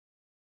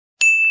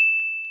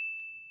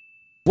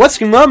What's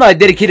going on, my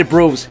dedicated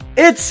bros?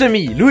 It's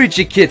me,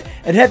 Luigikid,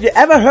 and have you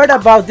ever heard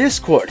about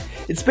Discord?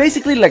 It's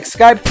basically like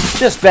Skype,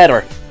 just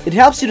better. It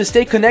helps you to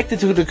stay connected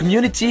to the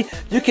community.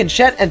 You can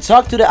chat and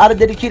talk to the other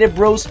dedicated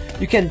bros.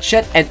 You can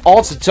chat and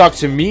also talk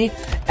to me,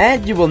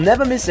 and you will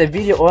never miss a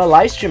video or a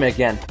live stream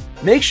again.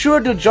 Make sure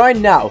to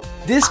join now.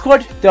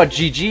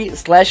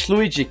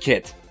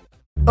 Discord.gg/Luigikid.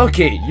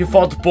 Okay, you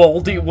thought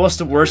Baldi was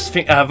the worst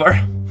thing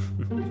ever?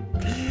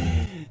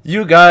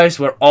 You guys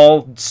were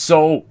all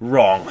so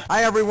wrong.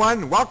 Hi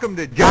everyone, welcome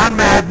to John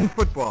Madden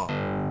Football.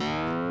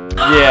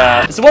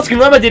 Yeah, so what's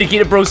going on, my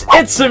dedicated bros?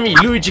 It's me,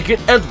 Luigikid,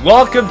 and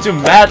welcome to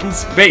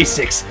Madden's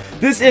Basics.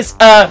 This is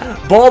a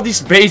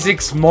Baldi's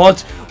Basics mod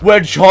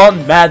where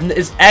John Madden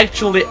is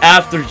actually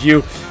after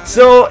you.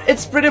 So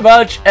it's pretty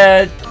much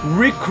a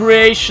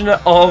recreation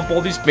of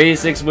Baldi's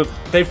Basics with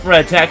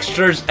different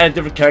textures and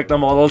different character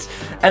models.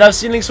 And I've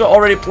seen links who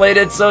already played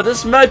it, so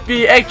this might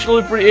be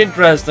actually pretty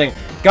interesting.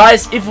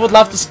 Guys, if you would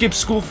love to skip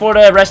school for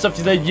the rest of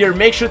the year,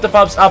 make sure to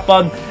thumbs up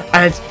button.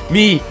 And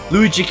me,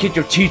 Luigikid,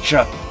 your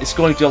teacher, is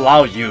going to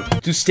allow you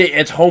to stay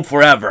at home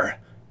forever.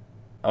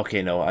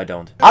 Okay, no, I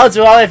don't. Without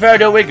any further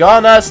ado, we're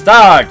gonna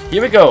start.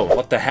 Here we go.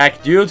 What the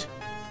heck, dude?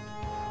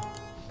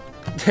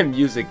 The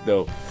music,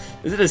 though.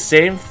 Is it the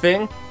same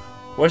thing?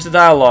 Where's the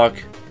dialogue?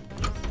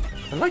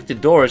 I like the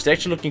doors. They're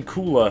actually looking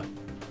cooler.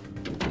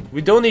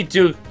 We don't need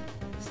to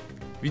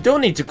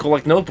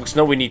collect notebooks.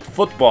 No, we need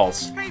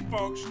footballs. Hey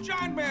folks,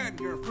 John Madden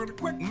here for the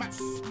quick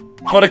maps.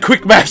 For the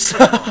quick maps.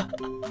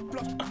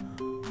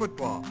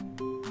 Football.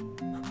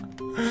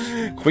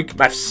 Quick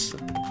maps.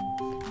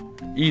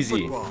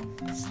 Easy. Football.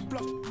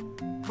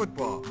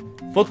 Football.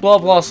 Football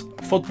plus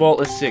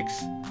football is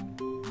 6.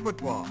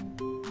 Football.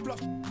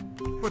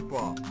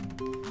 Football.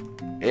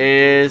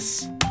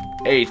 Is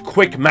 8.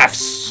 Quick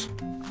maths.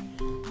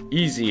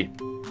 Easy.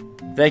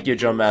 Thank you,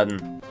 John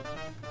Madden.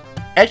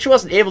 Actually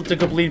wasn't able to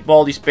complete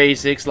Baldi's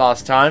Basics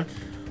last time.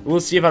 We'll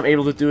see if I'm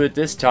able to do it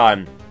this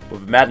time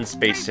with Madden's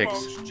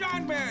Basics.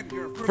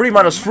 3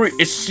 minus 3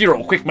 is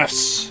 0. Quick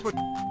maths.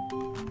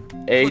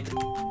 8.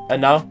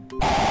 And now?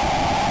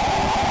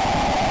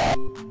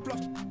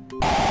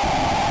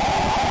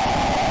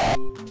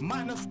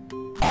 Minus.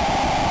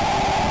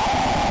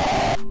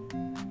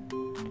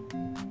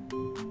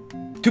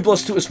 2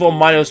 plus 2 is 4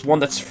 minus 1,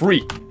 that's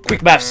 3.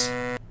 Quick maths.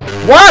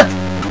 What?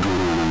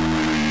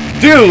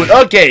 Dude,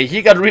 okay,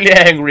 he got really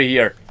angry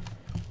here.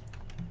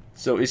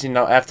 So is he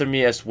now after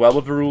me as well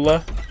with a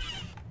ruler?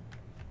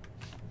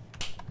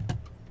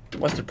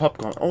 What's the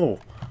popcorn? Oh,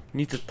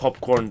 need the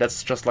popcorn,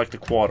 that's just like the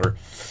quarter.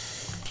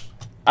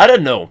 I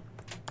don't know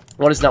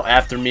what is now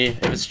after me,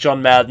 if it's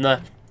John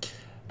Madden.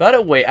 By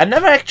the way, I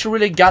never actually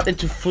really got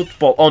into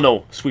football. Oh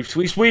no, sweep,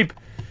 sweep, sweep.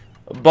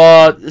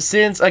 But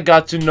since I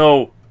got to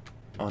know...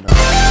 Oh no.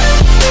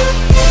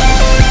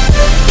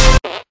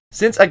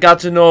 Since I got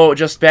to know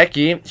just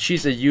Becky,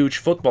 she's a huge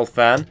football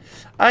fan,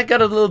 I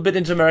got a little bit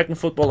into American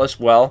football as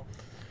well.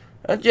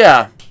 And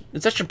yeah,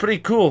 it's actually pretty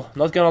cool,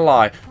 not gonna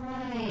lie.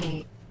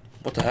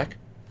 What the heck?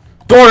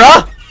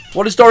 Dora!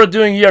 What is Dora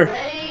doing here?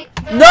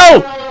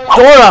 No!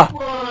 Dora!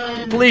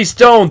 Please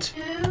don't!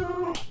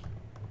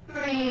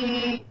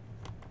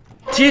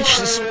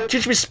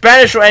 Teach me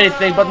Spanish or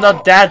anything, but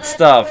not that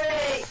stuff.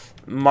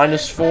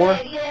 Minus 4.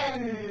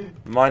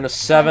 Minus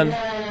 7.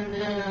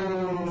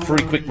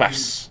 3 quick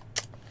maths.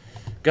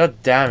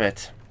 God damn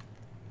it.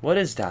 What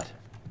is that?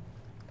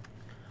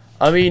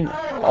 I mean,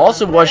 I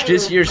also watched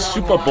this year's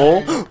Super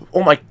Bowl.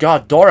 Oh my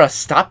god, Dora,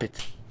 stop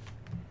it.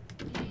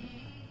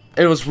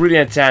 It was really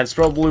intense.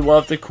 Probably one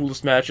of the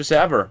coolest matches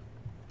ever.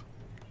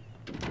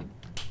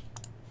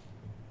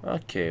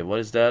 Okay, what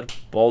is that?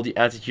 Baldi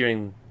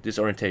anti-hearing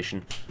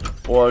disorientation.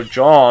 Or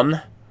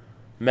John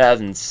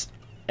Madden's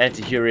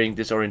anti-hearing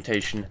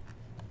disorientation.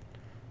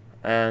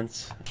 And...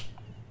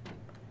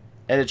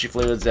 energy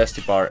flavored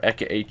zesty bar,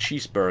 aka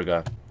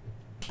cheeseburger.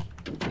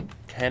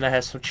 Can I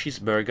have some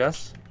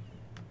cheeseburgers?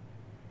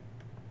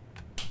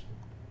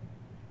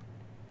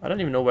 I don't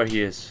even know where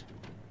he is.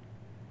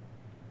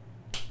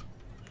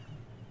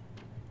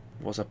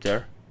 What's up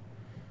there?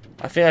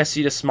 I think I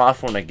see the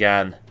smartphone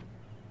again.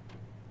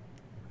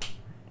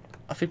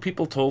 I think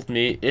people told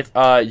me if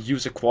I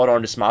use a quarter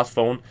on the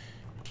smartphone,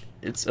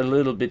 it's a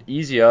little bit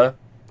easier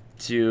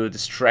to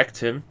distract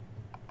him.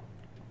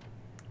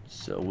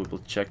 So we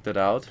will check that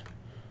out.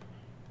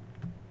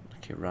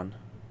 Okay, run.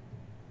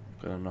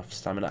 Got enough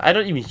stamina. I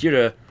don't even hear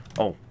the...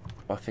 Oh,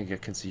 I think I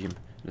can see him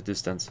in the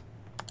distance.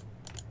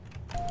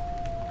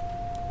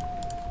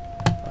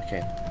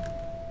 Okay.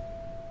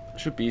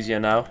 Should be easier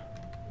now.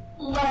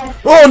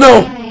 Oh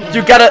no!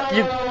 You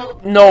gotta...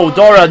 No,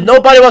 Dora,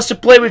 nobody wants to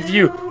play with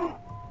you!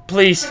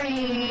 Please.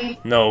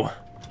 No.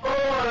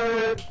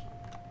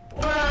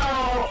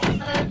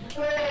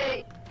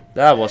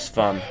 That was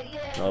fun.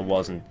 No, it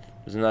wasn't.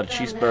 There's another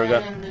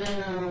cheeseburger.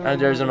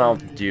 And there's a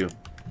Mountain Dew.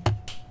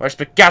 Where's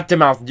the goddamn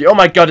Mountain Dew? Oh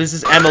my god, this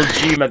is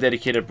MLG, my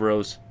dedicated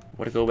bros.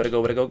 Where to go, where to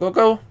go, where to go,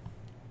 go.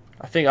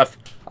 I think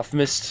I've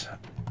missed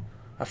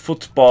a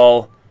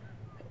football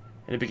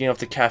in the beginning of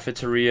the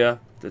cafeteria.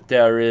 That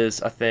there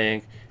is, I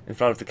think, in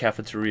front of the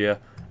cafeteria,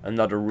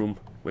 another room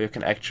where you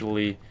can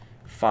actually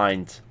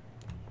find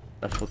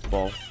a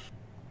football.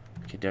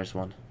 Okay, there's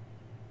one.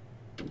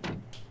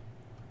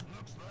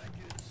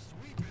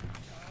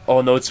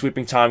 Oh no, it's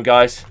sweeping time,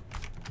 guys.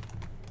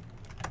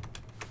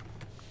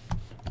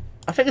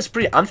 I think it's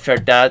pretty unfair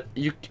that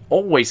you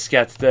always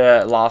get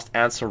the last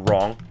answer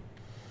wrong.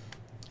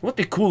 It would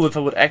be cool if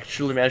I would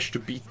actually manage to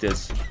beat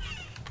this.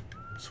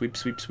 Sweep,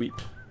 sweep, sweep.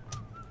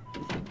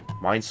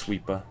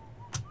 Minesweeper.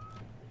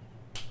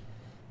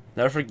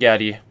 Never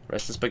forgetty.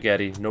 Rest in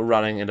spaghetti. No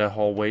running in the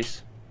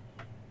hallways.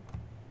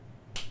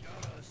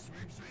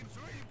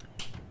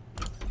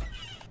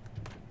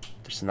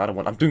 There's another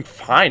one. I'm doing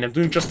fine. I'm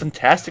doing just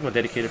fantastic, my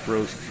dedicated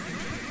bros.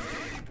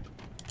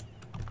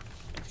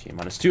 Okay,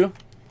 -2.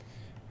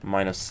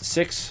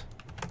 -6.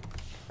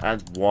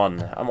 And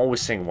 1. I'm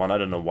always saying 1. I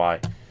don't know why.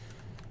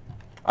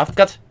 I've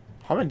got...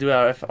 How many do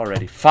I have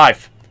already?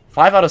 5.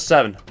 5 out of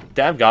 7.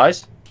 Damn,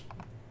 guys.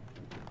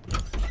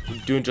 I'm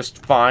doing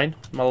just fine,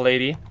 my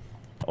lady.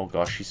 Oh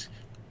gosh,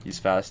 he's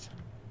fast.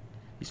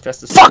 He's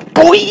fast as fuck,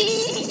 boy!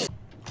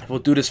 We'll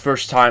do this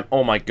first time.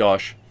 Oh my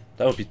gosh.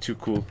 That would be too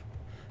cool.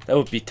 That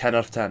would be 10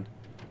 out of 10.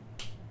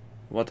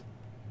 What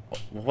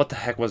the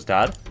heck was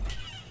that?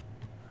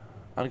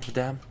 I don't give a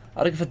damn.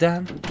 I don't give a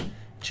damn.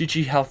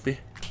 GG healthy.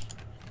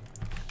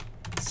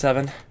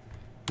 7,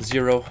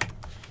 0.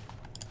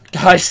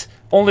 Guys,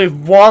 only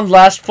one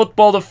last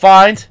football to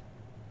find.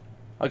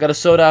 I got a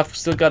soda, I've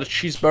still got a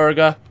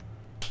cheeseburger.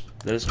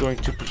 That is going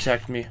to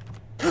protect me.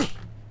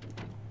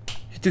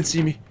 He didn't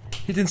see me.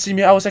 He didn't see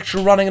me. I was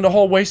actually running in the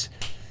hallways.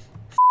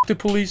 F the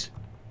police.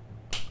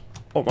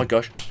 Oh my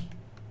gosh.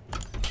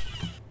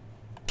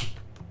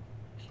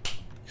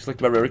 He's like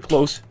very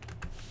close.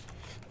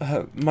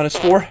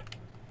 -4.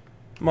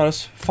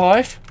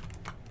 -5.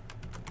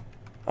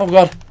 Oh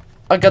god.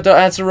 I got the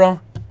answer wrong.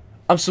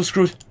 I'm so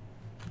screwed.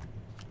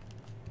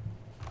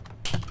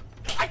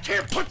 I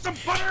can't put some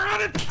butter on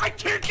it. I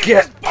can't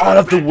Get this out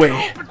of the butter way.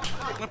 open.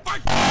 If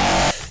I-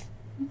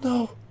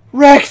 No.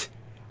 Wrecked.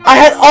 I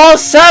had all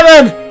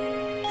 7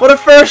 for the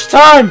first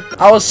time.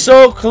 I was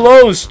so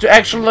close to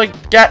actually like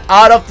get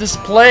out of this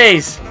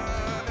place.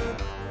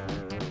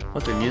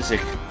 What the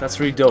music? That's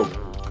really dope.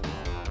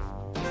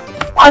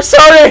 I'm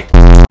sorry.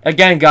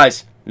 Again,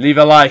 guys, leave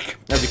a like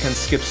and you can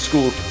skip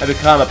school and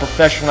become a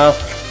professional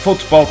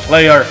football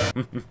player.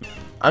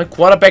 I'm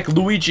quarterback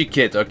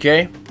Luigikid,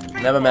 okay?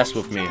 Never mess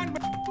with me.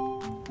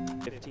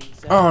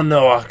 Oh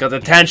no, I got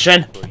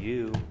attention.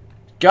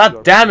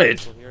 God damn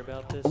it.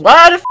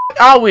 Where the f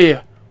are we?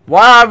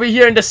 Why are we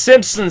here in The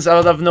Simpsons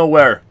out of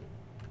nowhere?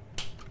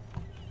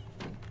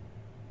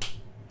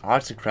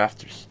 Arts and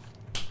crafters.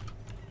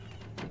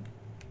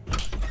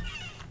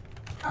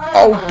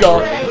 Oh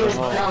god.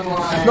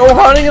 No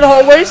hunting in the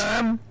hallways?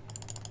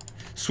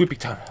 Sweeping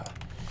time.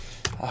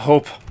 I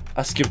hope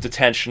I skipped the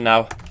tension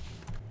now.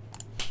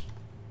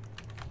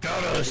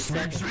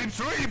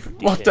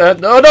 What the?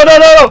 No, no, no,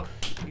 no, no!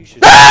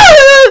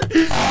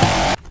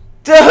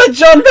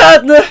 John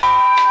Madden!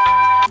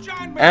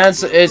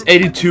 Answer is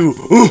 82.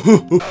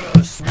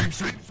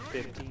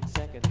 15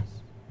 seconds.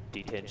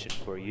 Detention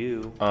for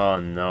you. Oh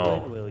no.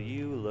 When will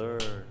you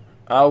learn?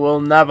 I will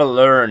never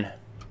learn.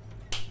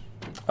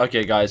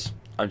 Okay, guys.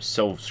 I'm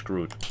so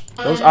screwed.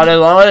 Those are the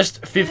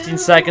longest 15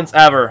 seconds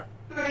ever.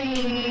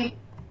 3,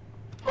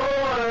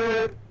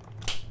 4,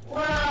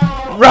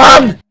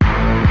 Run!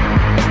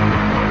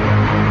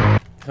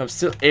 I'm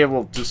still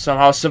able to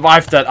somehow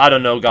survive that. I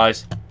don't know,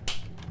 guys.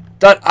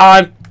 That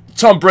I'm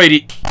Tom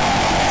Brady.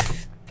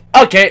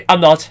 Okay,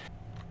 I'm not.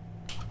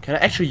 Can I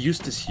actually use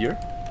this here?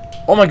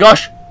 Oh my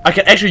gosh, I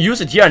can actually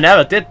use it here. I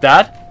never did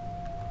that.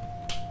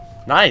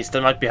 Nice,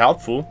 that might be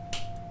helpful.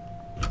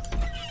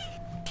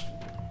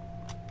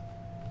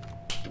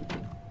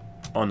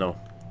 Oh no.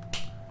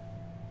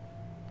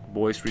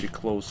 Boy's really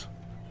close.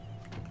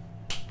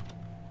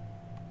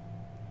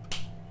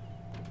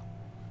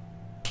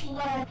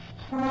 let's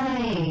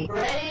play.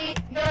 Ready?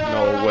 Go.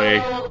 No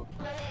way.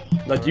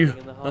 Not you.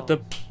 Not the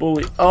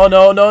bully. Oh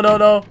no, no, no,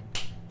 no.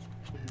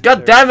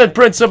 God damn it,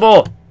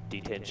 principal!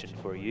 Detention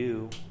for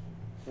you.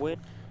 When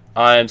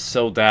I am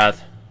so dead.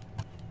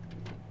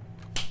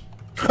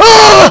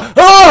 Ah!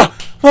 Ah!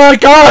 My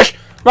gosh!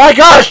 My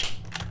gosh!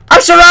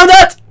 I'm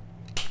surrounded!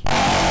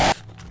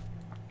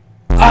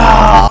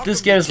 Ah!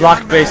 This game is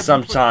luck-based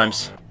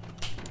sometimes.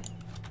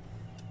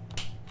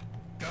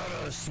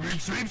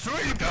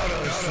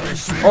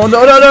 Oh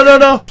no, no, no, no,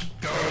 no!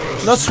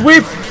 Not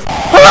sweep!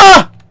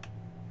 Ah!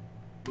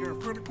 You're a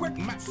pretty quick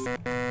mess.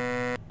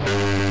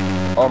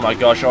 Oh my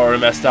gosh, I already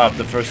messed up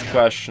the first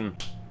question.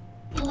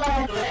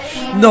 Let's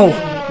No!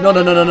 No,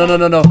 no, no, no, no, no,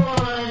 no, no.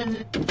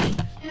 1, 2,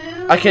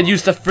 I can't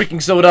use the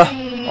freaking soda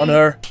on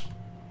her.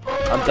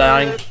 I'm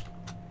dying.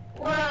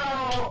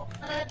 wow.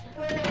 Let's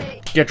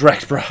play. Get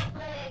wrecked, bruh.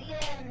 Play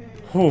again.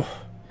 Whew.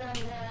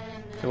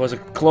 It was a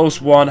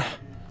close one.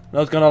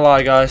 Not gonna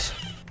lie, guys.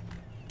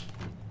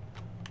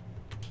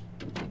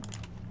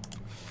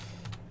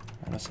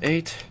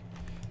 -8,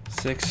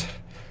 6.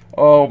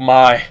 Oh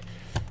my.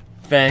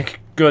 Thank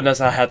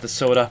goodness I had the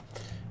soda.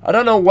 I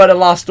don't know where the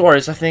last door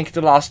is. I think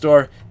the last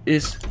door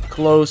is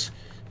close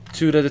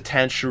to the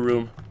detention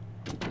room.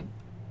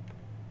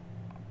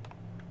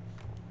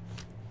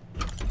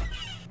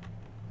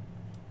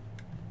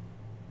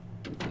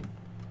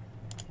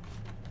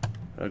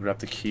 I'll grab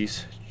the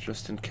keys,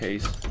 just in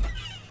case.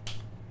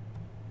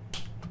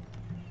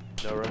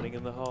 No running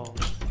in the hall.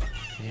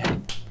 Yeah.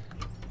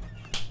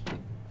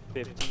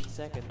 15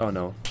 seconds. Oh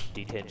no.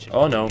 Detention.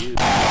 Oh for no. you.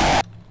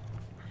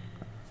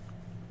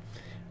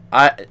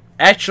 I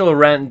actually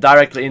ran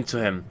directly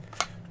into him.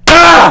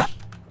 Ah!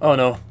 Oh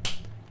no.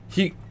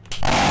 He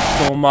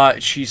stole my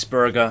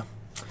cheeseburger.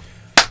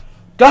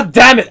 God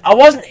damn it! I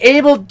wasn't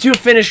able to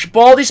finish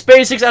Baldi's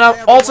Basics, and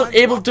I'm also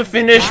able to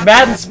finish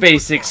Madden's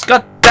Basics.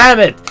 God damn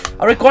it!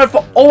 I recorded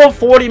for over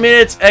 40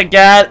 minutes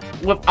again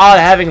without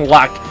having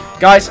luck.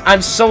 Guys,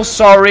 I'm so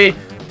sorry.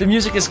 The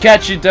music is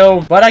catchy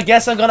though, but I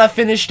guess I'm gonna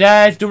finish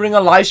that during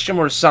a live stream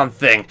or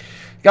something.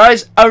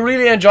 Guys, I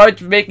really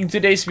enjoyed making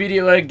today's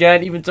video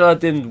again, even though I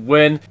didn't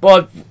win.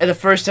 But at the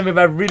first time we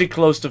were really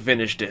close to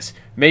finish this.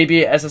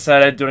 Maybe, as I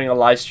said, during a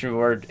live stream we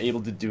were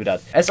able to do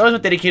that. As always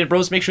with Dedicated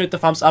Bros, make sure to hit the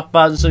thumbs up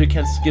button so you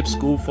can skip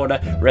school for the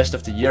rest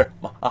of the year.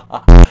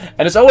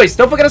 And as always,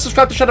 don't forget to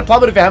subscribe to the channel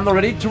if you haven't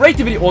already, to rate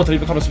the video or to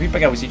leave a comment or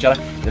feedback, and we'll see each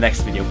other in the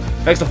next video.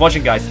 Thanks for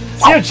watching, guys.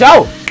 See you,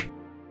 ciao!